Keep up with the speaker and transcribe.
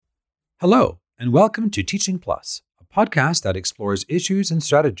Hello, and welcome to Teaching Plus, a podcast that explores issues and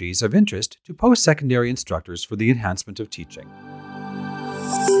strategies of interest to post-secondary instructors for the enhancement of teaching.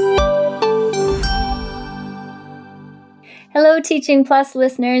 Hello, Teaching Plus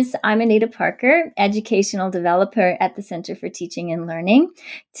listeners. I'm Anita Parker, educational developer at the Center for Teaching and Learning.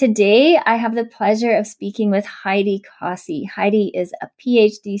 Today, I have the pleasure of speaking with Heidi Cossey. Heidi is a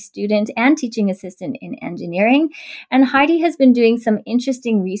PhD student and teaching assistant in engineering, and Heidi has been doing some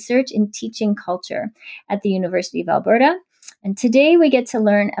interesting research in teaching culture at the University of Alberta. And today, we get to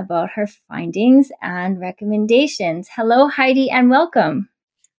learn about her findings and recommendations. Hello, Heidi, and welcome.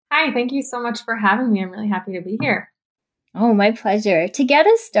 Hi, thank you so much for having me. I'm really happy to be here. Oh, my pleasure. To get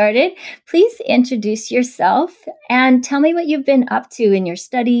us started, please introduce yourself and tell me what you've been up to in your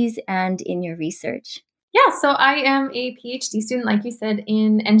studies and in your research. Yeah, so I am a PhD student, like you said,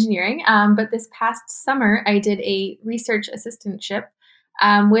 in engineering. But this past summer, I did a research assistantship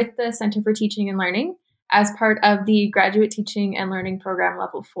with the Center for Teaching and Learning as part of the Graduate Teaching and Learning Program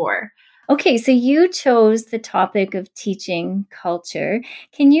Level 4. Okay, so you chose the topic of teaching culture.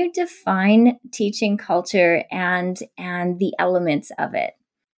 Can you define teaching culture and the elements of it?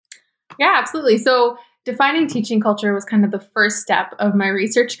 Yeah, absolutely. So defining teaching culture was kind of the first step of my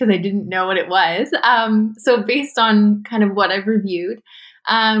research because I didn't know what it was. So based on kind of what I've reviewed,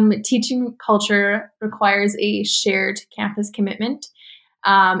 teaching culture requires a shared campus commitment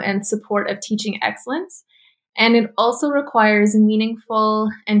and support of teaching excellence. And it also requires meaningful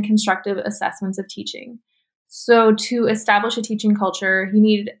and constructive assessments of teaching. So to establish a teaching culture, you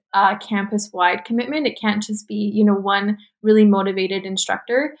need a campus-wide commitment. It can't just be, one really motivated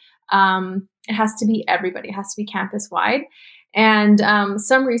instructor. It has to be everybody. It has to be campus-wide. And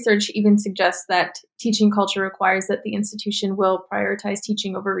some research even suggests that teaching culture requires that the institution will prioritize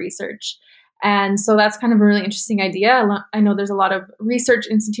teaching over research. And so that's kind of a really interesting idea. I know there's a lot of research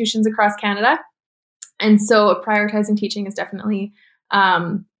institutions across Canada. And so prioritizing teaching is definitely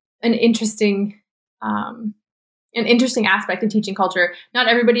an interesting aspect of teaching culture. Not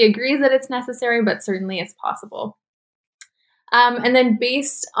everybody agrees that it's necessary, but certainly it's possible. And then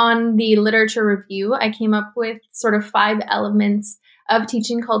based on the literature review, I came up with sort of 5 elements of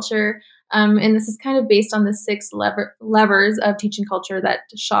teaching culture. And this is kind of based on the 6 levers of teaching culture that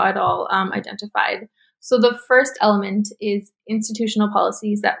Shaw et al. Identified. So the first element is institutional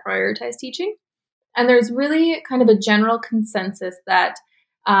policies that prioritize teaching. And there's really kind of a general consensus that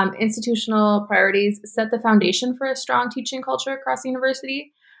institutional priorities set the foundation for a strong teaching culture across the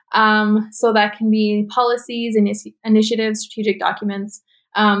university. So that can be policies, initiatives, strategic documents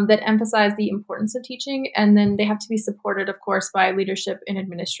that emphasize the importance of teaching. And then they have to be supported, of course, by leadership and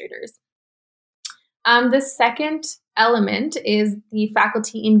administrators. The second element is the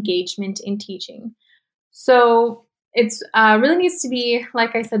faculty engagement in teaching. So it's really needs to be,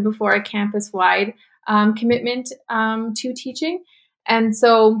 like I said before, a campus-wide commitment to teaching. And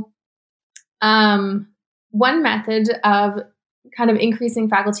so one method of kind of increasing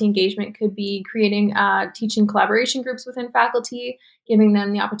faculty engagement could be creating teaching collaboration groups within faculty, giving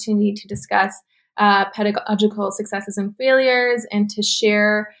them the opportunity to discuss pedagogical successes and failures and to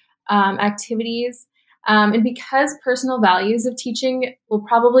share activities. And because personal values of teaching will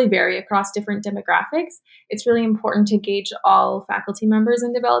probably vary across different demographics, it's really important to engage all faculty members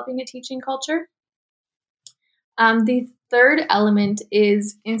in developing a teaching culture. The third element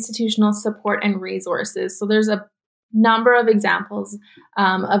is institutional support and resources. So there's a number of examples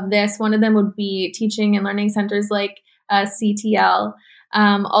of this. One of them would be teaching and learning centers like CTL,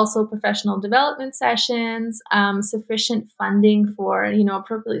 also professional development sessions, sufficient funding for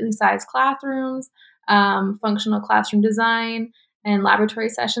appropriately sized classrooms, functional classroom design, and laboratory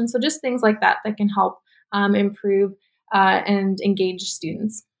sessions. So just things like that can help improve and engage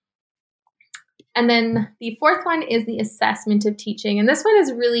students. And then the fourth one is the assessment of teaching. And this one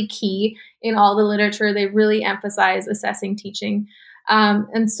is really key in all the literature. They really emphasize assessing teaching.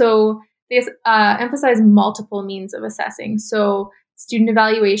 And so they emphasize multiple means of assessing. So student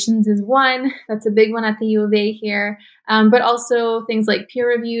evaluations is one. That's a big one at the U of A here. But also things like peer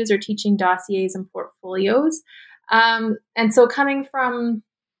reviews or teaching dossiers and portfolios. And so coming from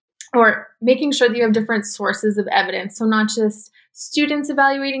or making sure that you have different sources of evidence. So not just students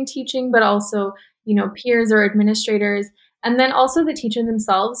evaluating teaching, but also, peers or administrators, and then also the teacher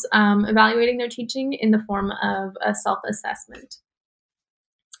themselves evaluating their teaching in the form of a self-assessment.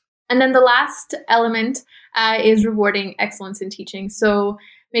 And then the last element is rewarding excellence in teaching. So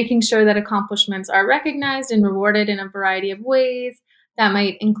making sure that accomplishments are recognized and rewarded in a variety of ways. That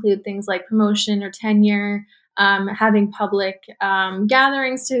might include things like promotion or tenure, having public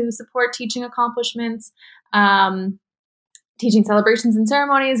gatherings to support teaching accomplishments, teaching celebrations and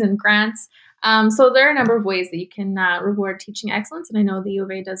ceremonies and grants. So there are a number of ways that you can reward teaching excellence. And I know the U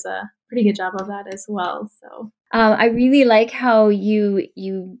of A does a pretty good job of that as well. So I really like how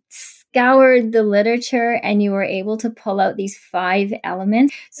you scoured the literature and you were able to pull out these 5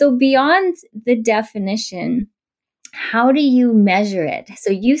 elements. So beyond the definition, how do you measure it? So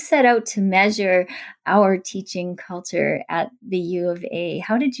you set out to measure our teaching culture at the U of A.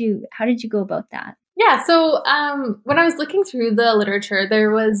 How did you go about that? Yeah, so when I was looking through the literature,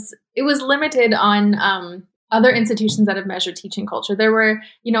 it was limited on other institutions that have measured teaching culture. There were,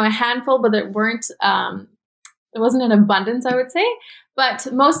 a handful, but there wasn't an abundance, I would say. But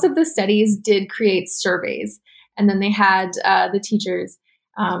most of the studies did create surveys, and then they had the teachers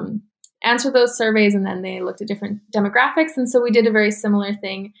answer those surveys, and then they looked at different demographics. And so we did a very similar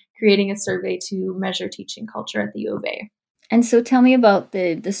thing, creating a survey to measure teaching culture at the U of A. And so tell me about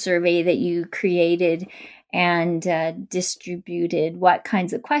the survey that you created and distributed. What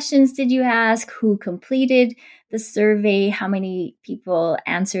kinds of questions did you ask? Who completed the survey? How many people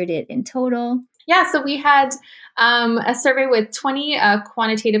answered it in total? Yeah, so we had a survey with 20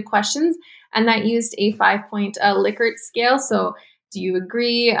 quantitative questions, and that used a 5-point Likert scale. So do you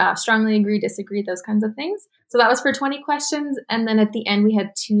agree, strongly agree, disagree, those kinds of things. So that was for 20 questions. And then at the end, we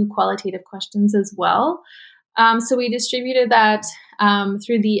had 2 qualitative questions as well. So we distributed that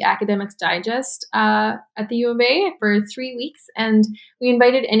through the Academics Digest at the U of A for 3 weeks. And we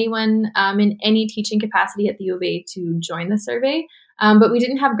invited anyone in any teaching capacity at the U of A to join the survey. But we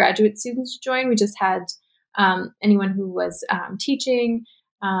didn't have graduate students join. We just had anyone who was teaching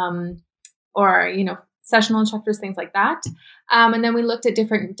or, sessional instructors, things like that. And then we looked at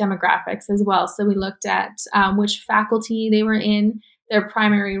different demographics as well. So we looked at which faculty they were in, their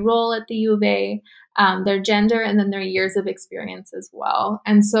primary role at the U of A, their gender, and then their years of experience as well.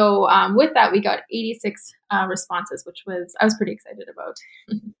 And so with that, we got 86 responses, which I was pretty excited about.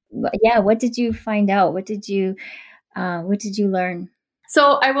 Yeah. What did you find out? What did you learn?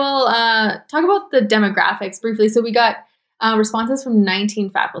 So I will talk about the demographics briefly. So we got responses from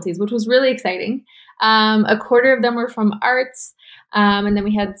 19 faculties, which was really exciting. A quarter of them were from arts, and then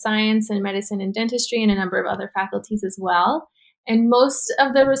we had science and medicine and dentistry and a number of other faculties as well. And most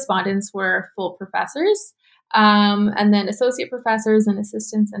of the respondents were full professors, and then associate professors and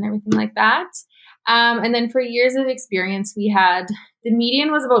assistants and everything like that. And then for years of experience, we had the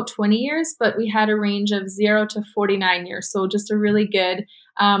median was about 20 years, but we had a range of 0 to 49 years. So just a really good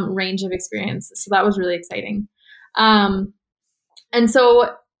range of experience. So that was really exciting. And so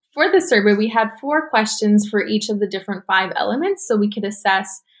for the survey, we had 4 questions for each of the different 5 elements. So we could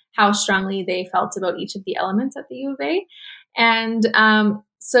assess how strongly they felt about each of the elements at the U of A. And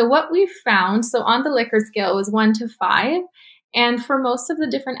so what we found, so on the Likert scale, it was 1 to 5. And for most of the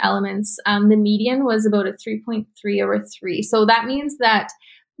different elements, the median was about a 3.3 over 3. So that means that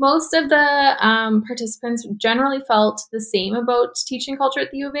most of the participants generally felt the same about teaching culture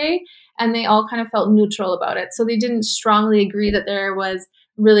at the U of A, and they all kind of felt neutral about it. So they didn't strongly agree that there was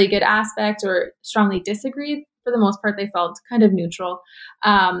really good aspect or strongly disagreed. For the most part, they felt kind of neutral.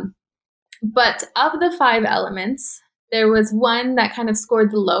 But of the 5 elements, there was one that kind of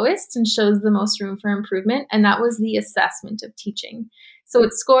scored the lowest and shows the most room for improvement, and that was the assessment of teaching. So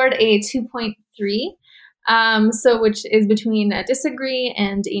it scored a 2.3, so which is between a disagree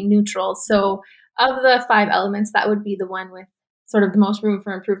and a neutral. So of the 5 elements, that would be the one with sort of the most room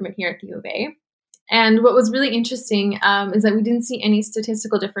for improvement here at the U of A. And what was really interesting is that we didn't see any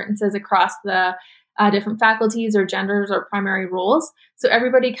statistical differences across the different faculties or genders or primary roles. So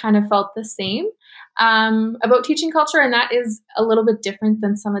everybody kind of felt the same about teaching culture. And that is a little bit different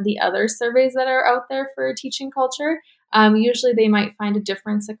than some of the other surveys that are out there for teaching culture. Usually they might find a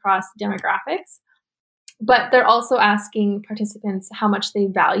difference across demographics, but they're also asking participants how much they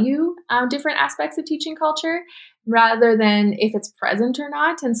value different aspects of teaching culture rather than if it's present or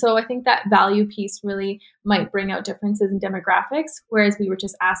not. And so I think that value piece really might bring out differences in demographics, whereas we were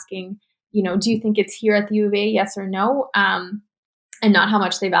just asking, do you think it's here at the U of A, yes or no, and not how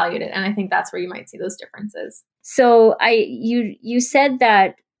much they valued it. And I think that's where you might see those differences. So you said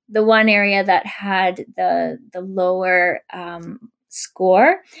that the one area that had the lower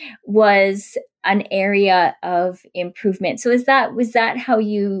score was an area of improvement. So was that how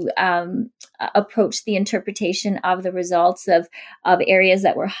you approached the interpretation of the results of areas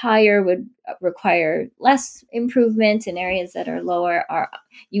that were higher would require less improvement and areas that are lower are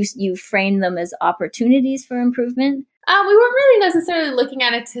you frame them as opportunities for improvement? We weren't really necessarily looking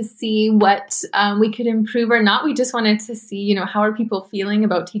at it to see what we could improve or not. We just wanted to see, how are people feeling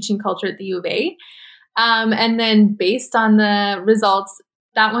about teaching culture at the U of A? And then based on the results,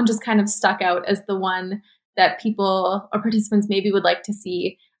 that one just kind of stuck out as the one that people or participants maybe would like to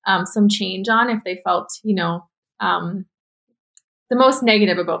see some change on if they felt, the most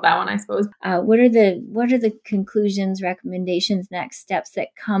negative about that one, I suppose. What are the conclusions, recommendations, next steps that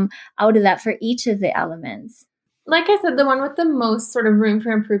come out of that for each of the elements? Like I said, the one with the most sort of room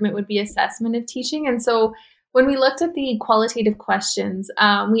for improvement would be assessment of teaching. And so when we looked at the qualitative questions,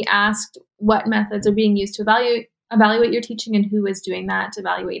 we asked what methods are being used to evaluate your teaching and who is doing that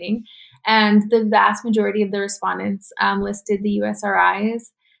evaluating. And the vast majority of the respondents listed the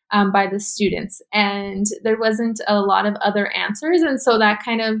USRIs by the students. And there wasn't a lot of other answers. And so that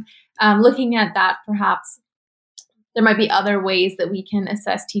kind of looking at that, perhaps there might be other ways that we can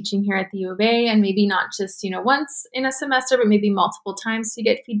assess teaching here at the U of A, and maybe not just, once in a semester, but maybe multiple times to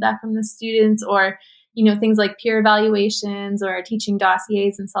get feedback from the students, or things like peer evaluations or teaching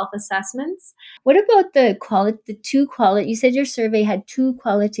dossiers and self-assessments. What about you said your survey had 2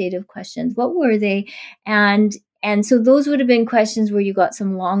 qualitative questions. What were they? And so those would have been questions where you got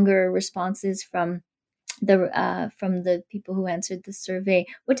some longer responses from the people who answered the survey.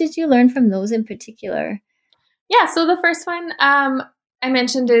 What did you learn from those in particular? Yeah, so the first one I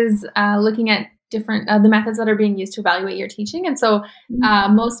mentioned is looking at different the methods that are being used to evaluate your teaching. And so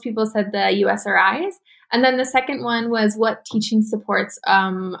most people said the USRIs. And then the second one was, what teaching supports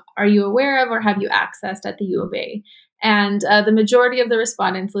are you aware of or have you accessed at the U of A? And the majority of the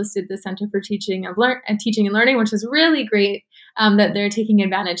respondents listed the Center for Teaching and Learning, which is really great that they're taking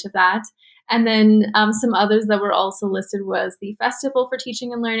advantage of that. And then some others that were also listed was the Festival for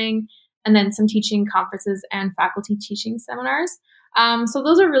Teaching and Learning, and then some teaching conferences and faculty teaching seminars. So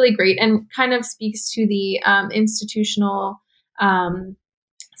those are really great and kind of speaks to the institutional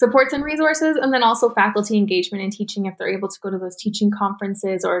supports and resources, and then also faculty engagement in teaching if they're able to go to those teaching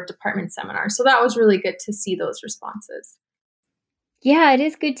conferences or department seminars. So that was really good to see those responses. Yeah, it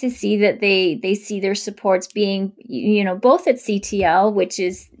is good to see that they see their supports being, both at CTL, which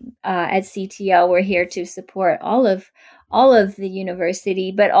is at CTL, we're here to support all of the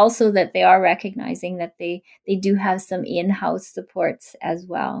university, but also that they are recognizing that they do have some in-house supports as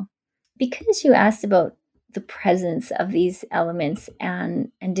well. Because you asked about the presence of these elements and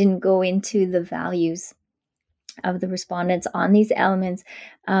didn't go into the values of the respondents on these elements,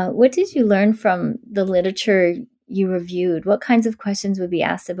 what did you learn from the literature you reviewed? What kinds of questions would be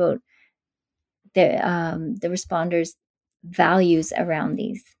asked about the responders' values around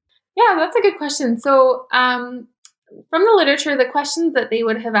these? Yeah, that's a good question. So from the literature, the questions that they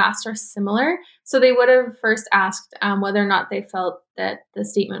would have asked are similar. So they would have first asked whether or not they felt that the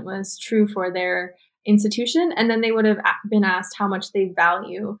statement was true for their institution, and then they would have been asked how much they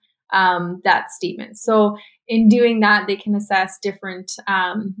value that statement. So in doing that, they can assess different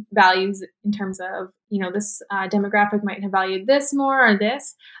values in terms of, this demographic might have valued this more or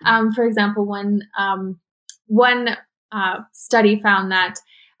this. For example, one study found that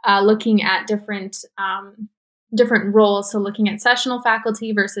looking at different roles, so looking at sessional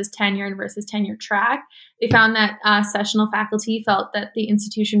faculty versus tenured track, they found that sessional faculty felt that the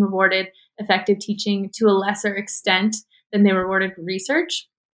institution rewarded effective teaching to a lesser extent than they rewarded research.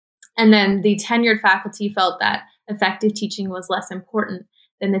 And then the tenured faculty felt that effective teaching was less important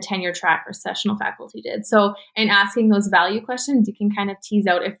than the tenure track or sessional faculty did. So in asking those value questions, you can kind of tease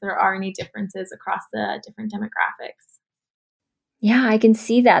out if there are any differences across the different demographics. Yeah, I can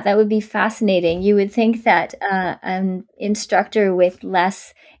see that. That would be fascinating. You would think that an instructor with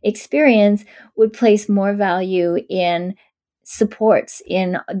less experience would place more value in supports,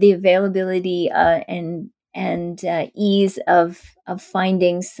 in the availability and ease of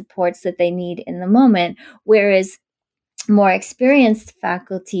finding supports that they need in the moment, whereas more experienced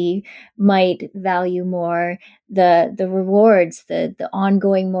faculty might value more the rewards, the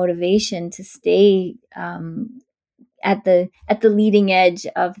ongoing motivation to stay at the leading edge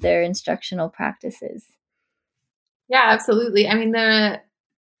of their instructional practices. Yeah, absolutely. I mean, the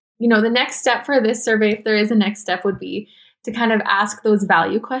next step for this survey, if there is a next step, would be to kind of ask those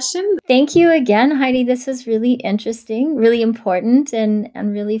value questions. Thank you again, Heidi. This was really interesting, really important, and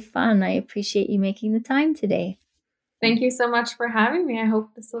really fun. I appreciate you making the time today. Thank you so much for having me. I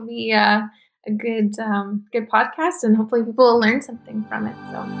hope this will be a good podcast, and hopefully people will learn something from it.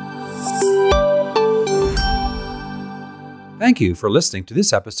 Thank you for listening to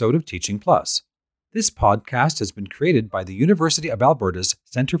this episode of Teaching Plus. This podcast has been created by the University of Alberta's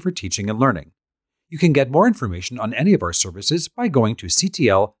Centre for Teaching and Learning. You can get more information on any of our services by going to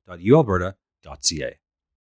ctl.ualberta.ca.